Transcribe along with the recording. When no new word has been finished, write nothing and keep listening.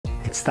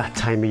It's that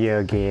time of year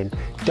again.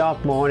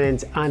 Dark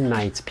mornings and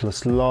nights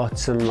plus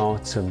lots and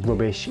lots of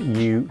rubbish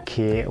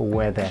UK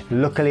weather.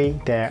 Luckily,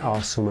 there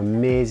are some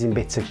amazing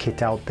bits of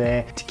kit out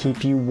there to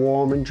keep you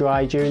warm and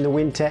dry during the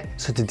winter.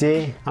 So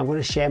today, I'm going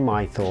to share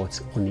my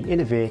thoughts on the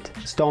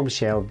Inov-8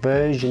 STORMSHELL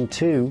version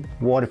 2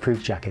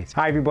 waterproof jacket.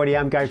 Hi everybody,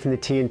 I'm Gary from the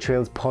Tea and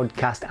Trails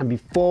podcast, and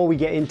before we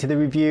get into the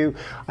review,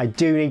 I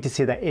do need to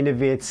say that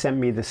Inov-8 sent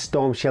me the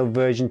STORMSHELL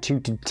version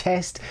 2 to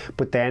test,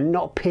 but they're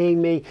not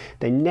paying me.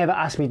 They never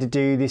asked me to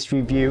do this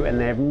review, and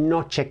they have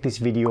not checked this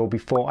video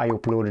before I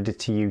uploaded it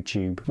to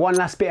YouTube. One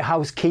last bit of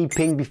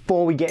housekeeping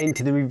before we get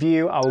into the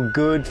review. Our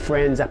good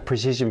friends at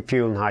Precision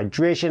Fuel and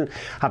Hydration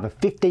have a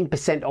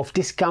 15% off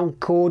discount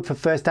code for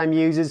first time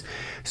users.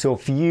 So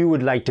if you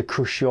would like to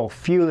crush your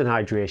fuel and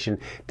hydration,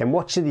 then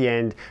watch to the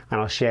end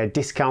and I'll share a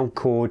discount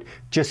code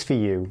just for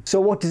you.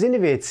 So what does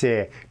Inov-8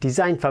 say?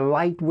 Designed for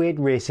lightweight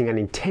racing and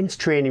intense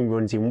training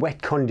runs in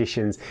wet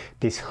conditions,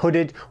 this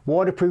hooded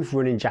waterproof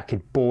running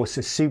jacket boasts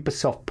a super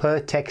soft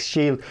Pertex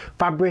Shield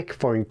fabric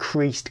for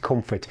increased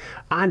comfort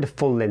and a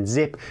full length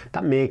zip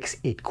that makes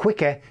it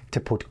quicker to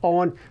put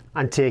on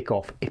and take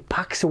off. It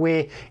packs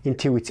away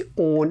into its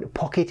own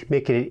pocket,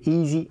 making it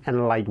easy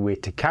and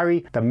lightweight to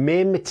carry. The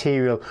main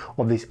material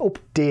of this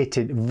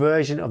updated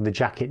version of the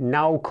jacket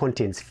now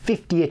contains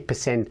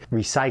 58%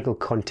 recycled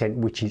content,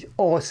 which is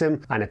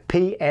awesome, and a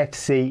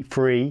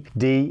PFC-free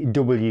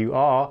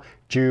DWR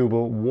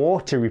durable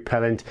water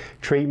repellent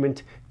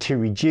treatment to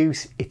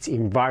reduce its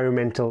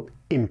environmental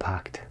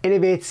impact.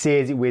 Inov-8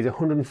 says it weighs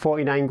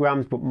 149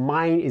 grams, but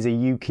mine is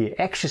a UK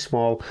extra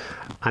small,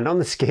 and on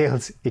the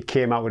scales it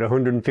came out with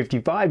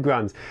 155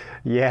 grams.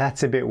 Yeah,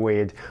 that's a bit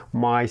weird.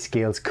 My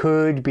scales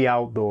could be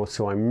out though,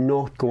 so I'm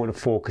not going to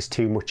focus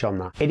too much on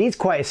that. It is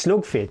quite a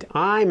snug fit.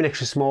 I'm an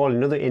extra small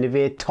in other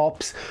Inov-8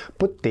 tops,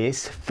 but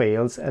this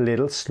feels a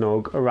little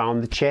snug around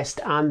the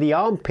chest and the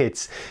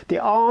armpits. The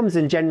arms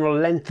and general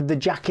length of the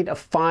jacket are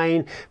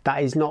fine,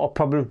 that is not a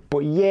problem,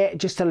 but yeah,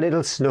 just a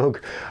little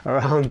snug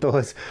around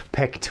those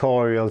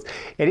pectorals.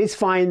 It is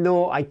fine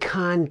though. I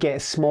can get a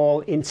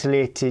small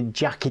insulated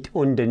jacket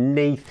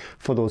underneath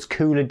for those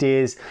cooler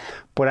days,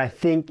 but I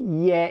think,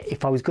 yeah,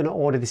 if I was going to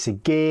order this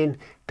again,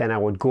 then I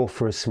would go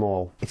for a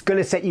small. It's going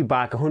to set you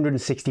back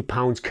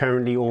 £160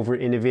 currently over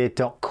at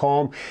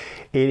inov8.com.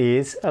 It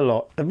is a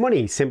lot of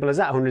money. Simple as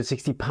that.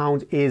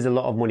 £160 is a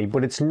lot of money,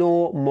 but it's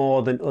no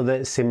more than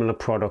other similar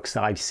products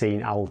that I've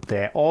seen out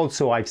there.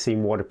 Also, I've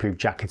seen waterproof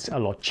jackets a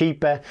lot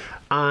cheaper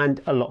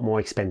and a lot more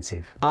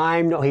expensive.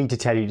 I'm not here to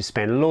tell you to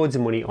spend loads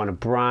of money on a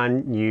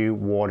brand new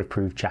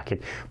waterproof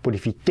jacket, but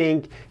if you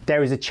think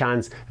there is a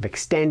chance of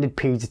extended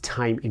periods of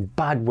time in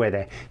bad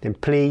weather, then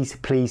please,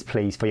 please,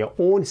 please, for your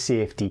own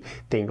safety,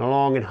 think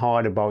long and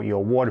hard about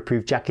your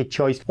waterproof jacket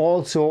choice.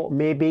 Also,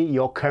 maybe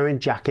your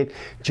current jacket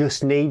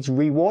just needs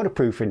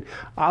re-waterproofing.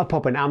 I'll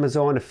pop an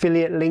Amazon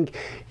affiliate link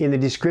in the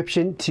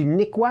description to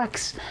Nick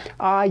Wax.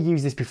 I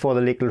used this before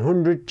the Lakeland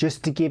 100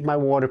 just to give my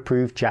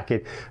waterproof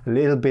jacket a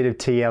little bit of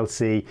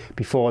TLC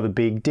before the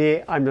big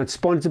day. I'm not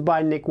sponsored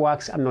by Nick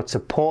Wax. I'm not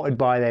supported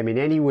by them in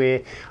any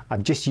way.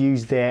 I've just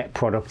used their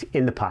product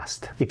in the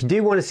past. If you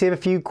do want to save a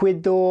few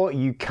quid though,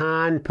 you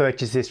can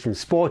purchase this from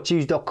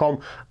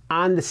sportshoes.com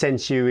and the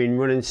Centurion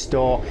running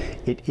store.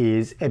 It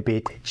is a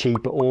bit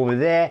cheaper over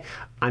there,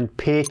 and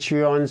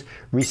Patreons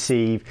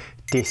receive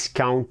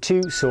discount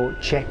too, so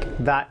check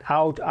that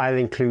out. I'll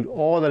include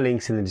all the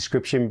links in the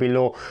description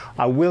below.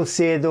 I will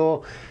say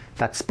though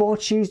that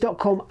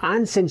sportshoes.com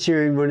and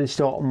Centurion running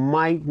store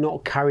might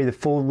not carry the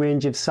full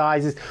range of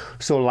sizes,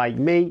 so like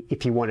me,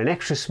 if you want an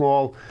extra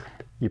small,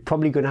 you're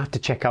probably going to have to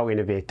check out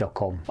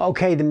inov8.com.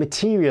 Okay, the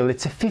material,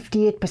 it's a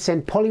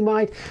 58%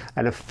 polyamide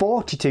and a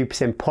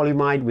 42%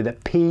 polyamide with a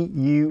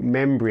PU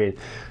membrane.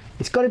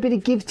 It's got a bit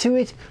of give to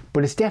it,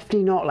 but it's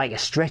definitely not like a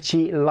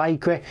stretchy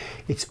lycra.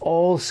 It's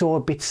also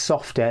a bit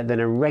softer than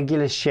a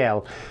regular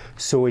shell,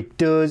 so it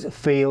does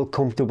feel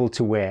comfortable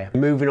to wear.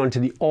 Moving on to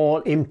the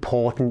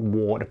all-important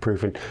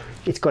waterproofing.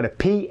 It's got a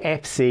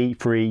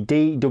PFC-free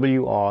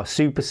DWR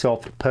super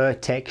soft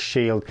Pertex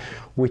Shield,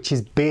 which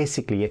is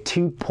basically a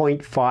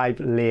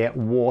 2.5 layer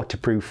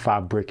waterproof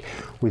fabric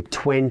with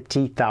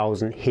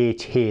 20,000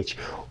 HH,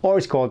 or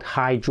it's called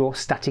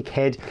hydrostatic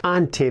head,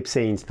 and tape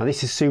seams. Now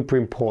this is super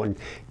important.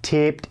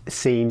 Taped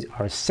seams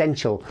are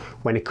essential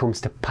when it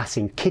comes to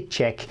passing kit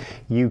check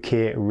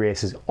UK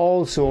racers.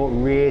 Also,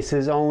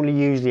 racers only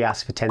usually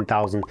ask for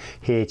 10,000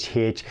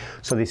 HH,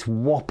 so this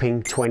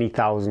whopping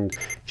 20,000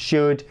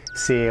 should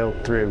sail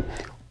through.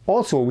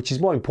 Also, which is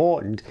more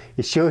important,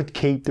 it should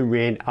keep the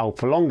rain out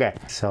for longer.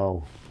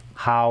 So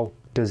how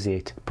does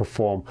it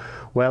perform?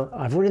 Well,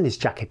 I've run in this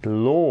jacket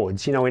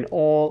loads, you know, in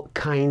all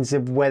kinds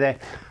of weather,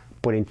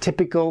 but in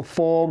typical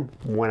form,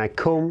 when I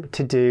come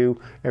to do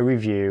a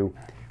review,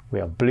 we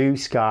have blue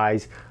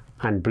skies,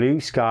 and blue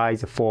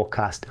skies are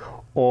forecast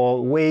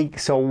all week.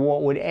 So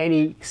what would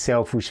any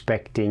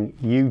self-respecting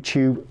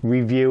YouTube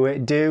reviewer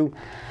do?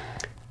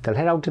 They'll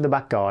head out to the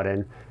back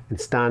garden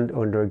and stand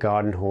under a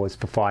garden hose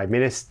for 5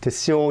 minutes to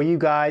show you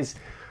guys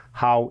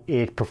how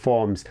it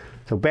performs.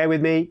 So bear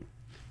with me,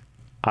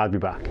 I'll be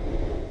back.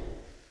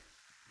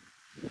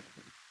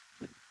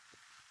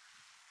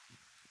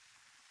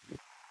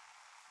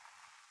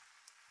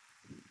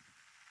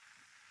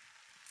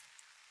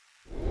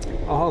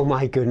 Oh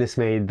my goodness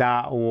me,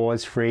 that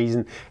was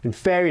freezing. And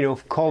fair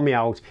enough, call me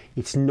out,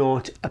 it's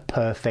not a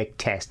perfect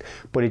test,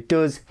 but it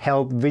does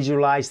help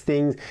visualize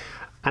things.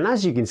 And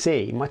as you can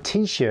see, my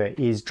t-shirt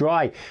is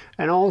dry.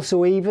 And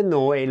also, even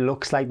though it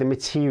looks like the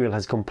material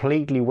has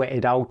completely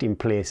wetted out in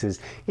places,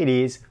 it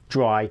is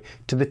dry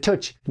to the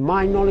touch. To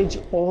my knowledge,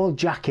 all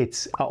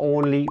jackets are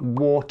only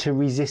water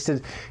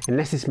resistant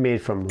unless it's made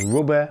from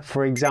rubber,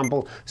 for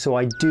example. So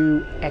I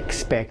do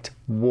expect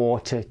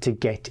water to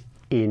get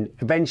in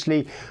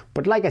eventually.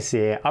 But like I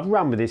say, I've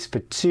run with this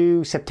for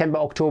September,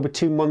 October,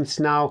 2 months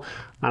now,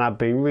 and I've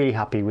been really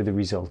happy with the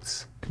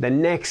results. The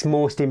next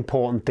most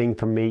important thing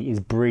for me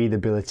is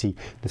breathability.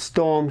 The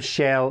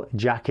STORMSHELL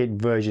jacket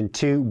version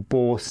 2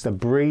 boasts a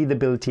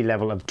breathability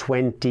level of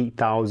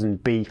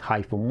 20,000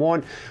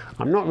 B-1.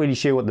 I'm not really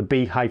sure what the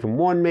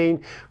B-1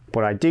 mean,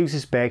 but I do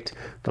suspect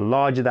the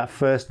larger that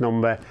first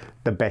number,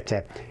 the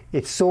better.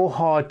 It's so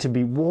hard to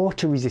be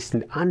water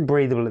resistant and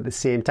breathable at the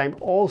same time.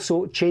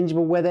 Also,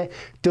 changeable weather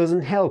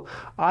doesn't help.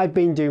 I've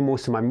been doing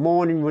most of my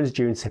morning runs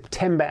during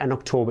September and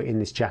October in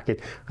this jacket,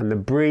 and the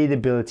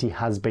breathability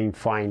has been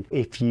fine.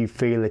 If you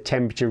feel the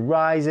temperature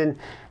rising,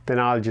 then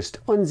I'll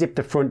just unzip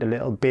the front a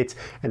little bit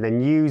and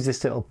then use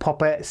this little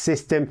popper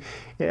system.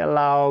 It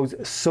allows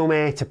some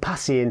air to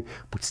pass in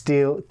but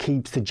still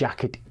keeps the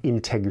jacket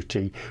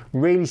integrity.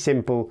 Really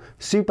simple,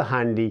 super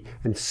handy,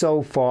 and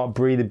so far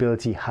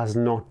breathability has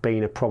not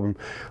been a problem.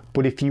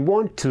 But if you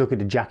want to look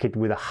at a jacket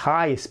with a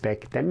higher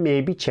spec, then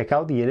maybe check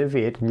out the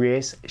Inov-8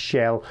 Race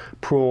Shell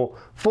Pro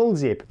Full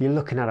Zip. You're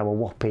looking at a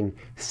whopping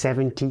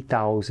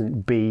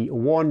 70,000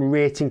 B1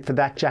 rating for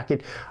that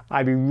jacket.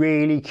 I'd be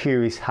really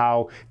curious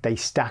how they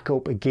stack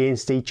up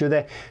against each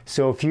other.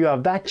 So if you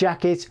have that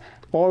jacket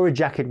or a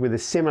jacket with a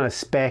similar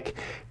spec,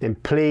 then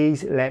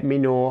please let me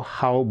know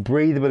how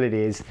breathable it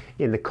is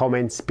in the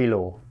comments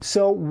below.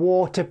 So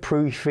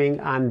waterproofing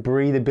and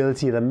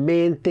breathability are the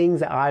main things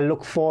that I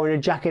look for in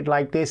a jacket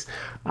like this,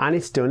 and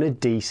it's done a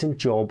decent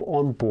job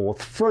on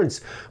both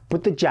fronts.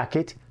 But the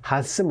jacket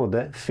has some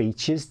other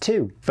features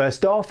too.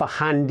 First off, a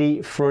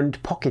handy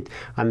front pocket,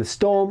 and the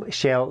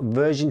STORMSHELL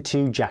version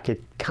 2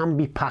 jacket can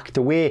be packed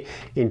away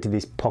into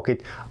this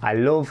pocket. I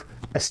love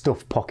a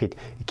stuff pocket.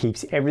 It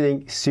keeps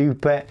everything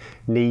super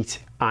neat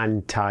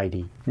and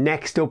tidy.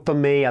 Next up for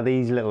me are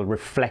these little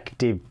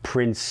reflective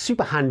prints,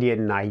 super handy at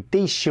night.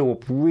 These show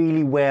up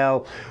really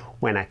well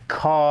when a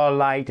car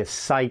light, a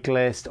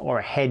cyclist, or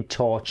a head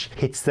torch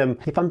hits them.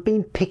 If I'm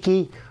being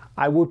picky,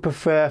 I would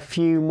prefer a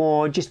few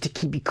more just to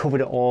keep you covered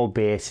at all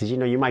bases. You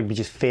know, you might be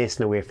just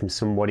facing away from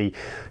somebody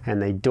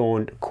and they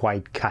don't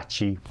quite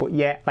catch you. But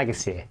yeah, like I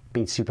say,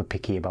 being super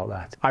picky about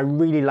that. I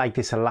really like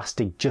this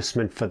elastic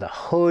adjustment for the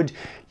hood.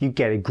 You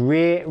get a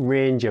great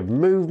range of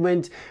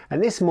movement,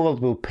 and this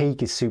multiple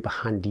peak is super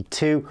handy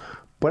too.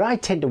 But I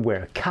tend to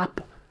wear a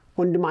cap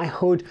under my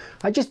hood.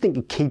 I just think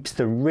it keeps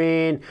the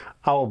rain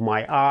out of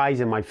my eyes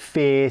and my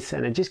face,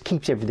 and it just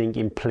keeps everything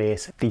in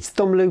place. These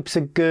thumb loops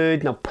are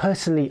good. Now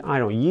personally, I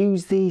don't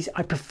use these.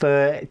 I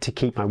prefer to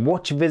keep my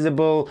watch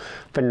visible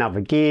for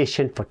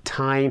navigation, for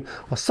time,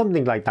 or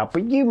something like that.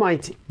 But you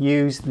might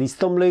use these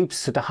thumb loops,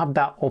 so to have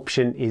that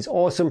option is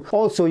awesome.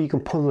 Also, you can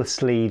pull the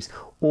sleeves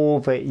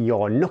over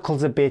your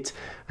knuckles a bit,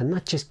 and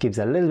that just gives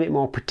a little bit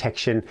more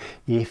protection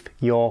if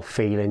you're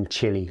feeling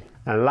chilly.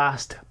 And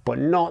last but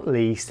not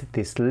least,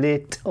 this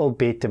little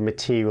bit of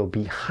material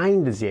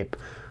behind the zip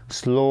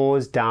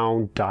slows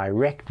down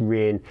direct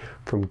rain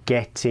from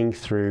getting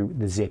through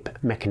the zip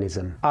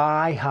mechanism.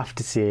 I have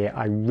to say,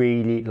 I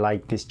really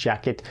like this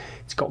jacket.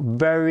 It's got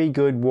very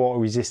good water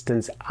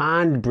resistance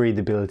and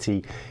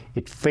breathability.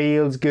 It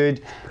feels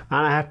good,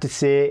 and I have to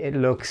say it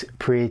looks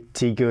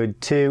pretty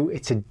good too.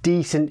 It's a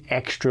decent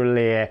extra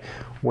layer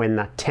when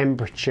that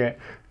temperature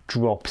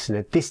drops, and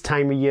at this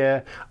time of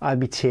year I'll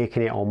be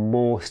taking it on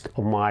most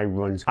of my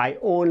runs. I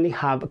only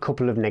have a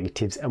couple of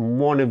negatives, and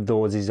one of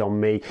those is on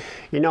me.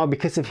 You know,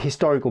 because of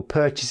historical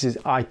purchases,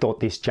 I thought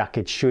this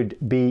jacket should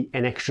be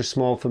an extra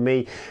small for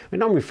me,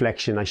 and on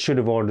reflection I should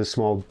have ordered a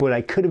small, but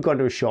I could have gone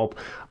to a shop,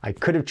 I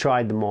could have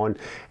tried them on,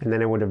 and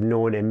then I would have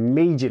known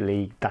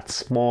immediately that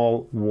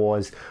small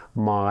was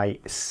my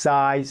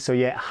size. So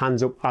yeah,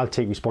 hands up, I'll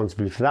take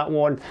responsibility for that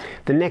one.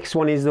 The next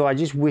one is, though, I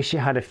just wish it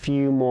had a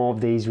few more of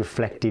these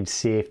reflective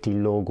safety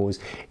logos,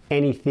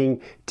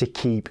 anything to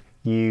keep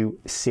you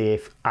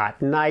safe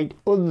at night.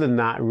 Other than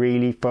that,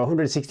 really, for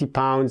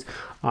 £160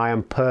 I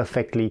am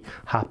perfectly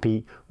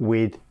happy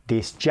with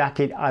this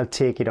jacket. I'll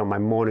take it on my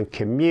morning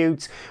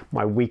commutes,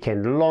 my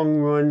weekend long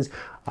runs.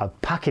 I'll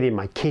pack it in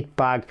my kit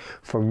bag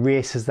for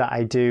races that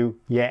I do.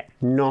 Yeah,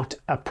 not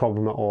a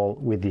problem at all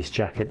with this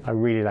jacket. I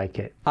really like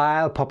it.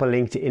 I'll pop a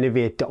link to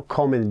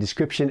inov8.com in the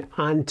description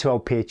and to our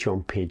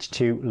Patreon page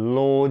too.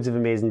 Loads of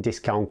amazing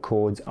discount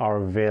codes are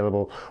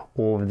available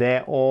over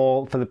there,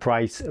 all for the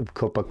price of a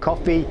cup of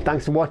coffee.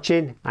 Thanks for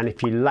watching, and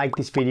if you like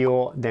this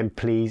video, then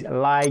please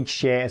like,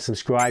 share,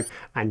 subscribe,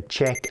 and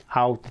check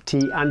out the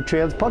Tea and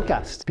Trails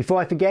podcast. Before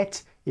I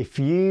forget, if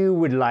you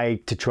would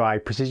like to try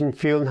Precision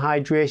Fuel and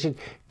Hydration,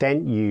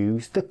 then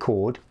use the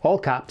code, all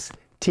caps,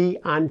 T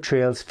and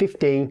Trails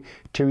 15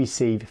 to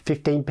receive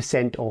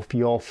 15% off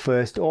your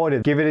first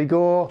order. Give it a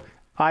go.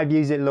 I've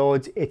used it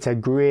loads. It's a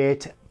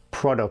great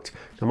product.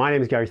 Now, my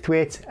name is Gary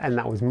Thwaite, and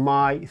that was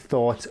my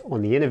thoughts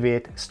on the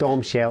Inov-8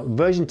 STORMSHELL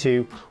version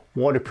 2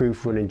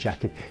 waterproof running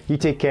jacket. You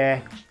take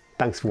care.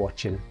 Thanks for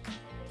watching.